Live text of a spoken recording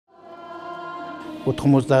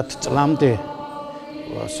90 წლამდე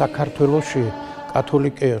საქართველოში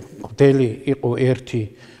კათოლიკე მღვდელი იყო ერთი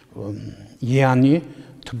იანი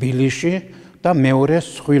თბილისში და მეორე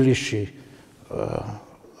სხვილისში.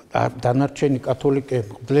 დანარჩენი კათოლიკე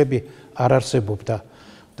მღვდლები არ არსებობდა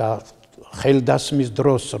და ხელდასმის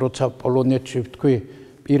დროს, როცა პოლონეთში ვთქვი,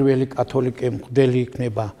 პირველი კათოლიკე მღვდელი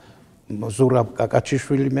იქნება ზურაბ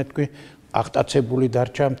კაკაჩიშვილი, მე თქვი, აღტაცებული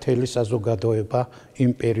დარჩა მთელი საზოგადოება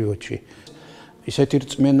იმ პერიოდში. ისეთი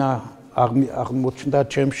რწმენა აღმოჩნდა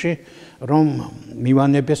ჩემში, რომ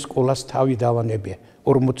მივანებე სკოლას თავი დავანებე.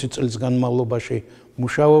 40 წლის განმავლობაში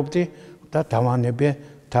მუშაობდი და დავანებე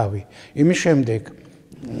თავი. იმის შემდეგ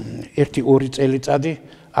 1-2 წელიწადი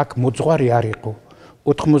აქ მოძღვარი არ იყო.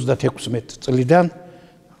 96 წლიდან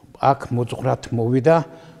აქ მოძღვრად მოვიდა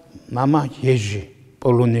მამა ეჟი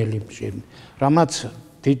პოლონელი, რამაც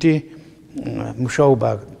დიდი მუშაობა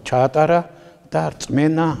ჩაატარა და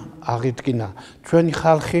რწმენა აღიდგინა. ჩვენი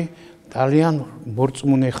ხალხი ძალიან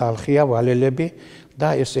მორწმუნე ხალხია, ვალელები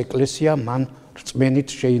და ეს ეკლესია მან რწმენით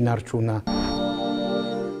შეინარჩუნა.